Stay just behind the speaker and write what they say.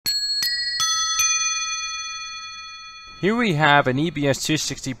Here we have an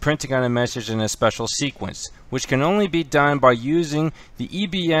EBS260 printing out a message in a special sequence, which can only be done by using the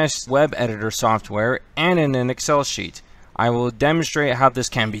EBS web editor software and in an Excel sheet. I will demonstrate how this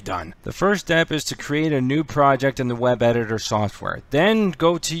can be done. The first step is to create a new project in the web editor software. Then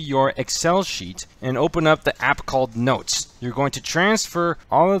go to your Excel sheet and open up the app called Notes. You're going to transfer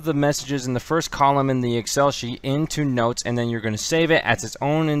all of the messages in the first column in the Excel sheet into Notes, and then you're going to save it as its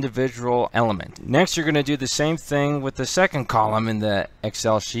own individual element. Next, you're going to do the same thing with the second column in the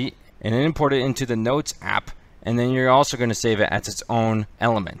Excel sheet and import it into the Notes app, and then you're also going to save it as its own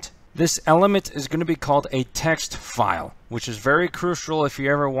element. This element is going to be called a text file, which is very crucial if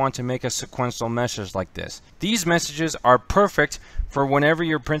you ever want to make a sequential message like this. These messages are perfect for whenever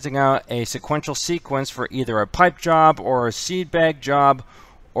you're printing out a sequential sequence for either a pipe job or a seed bag job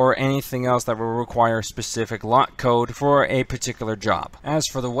or anything else that will require specific lot code for a particular job. As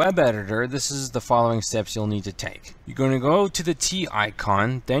for the web editor, this is the following steps you'll need to take. You're going to go to the T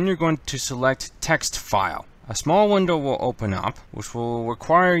icon, then you're going to select text file. A small window will open up, which will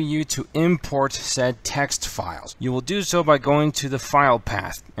require you to import said text files. You will do so by going to the file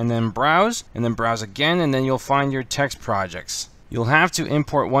path, and then browse again, and then you'll find your text projects. You'll have to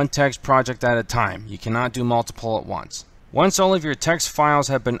import one text project at a time. You cannot do multiple at once. Once all of your text files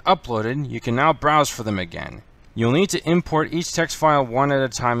have been uploaded, you can now browse for them again. You'll need to import each text file one at a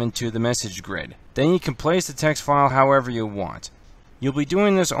time into the message grid. Then you can place the text file however you want. You'll be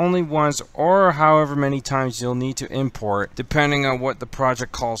doing this only once or however many times you'll need to import, depending on what the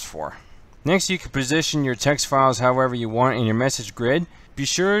project calls for. Next, you can position your text files however you want in your message grid. Be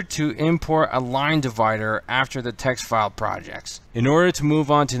sure to import a line divider after the text file projects in order to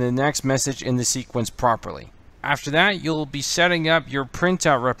move on to the next message in the sequence properly. After that, you'll be setting up your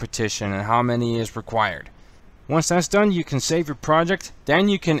printout repetition and how many is required. Once that's done, you can save your project. Then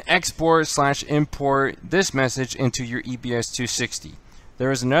you can export/import this message into your EBS260.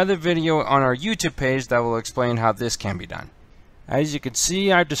 There is another video on our YouTube page that will explain how this can be done. As you can see,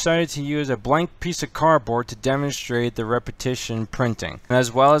 I've decided to use a blank piece of cardboard to demonstrate the repetition printing,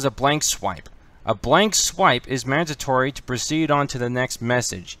 as well as a blank swipe. A blank swipe is mandatory to proceed on to the next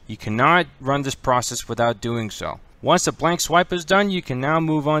message. You cannot run this process without doing so. Once a blank swipe is done, you can now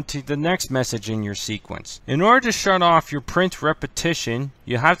move on to the next message in your sequence. In order to shut off your print repetition,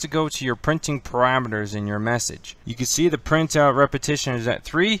 you have to go to your printing parameters in your message. You can see the printout repetition is at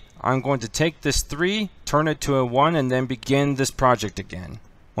 3. I'm going to take this 3, turn it to a 1, and then begin this project again.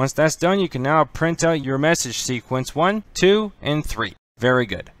 Once that's done, you can now print out your message sequence 1, 2, and 3. Very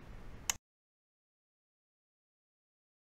good.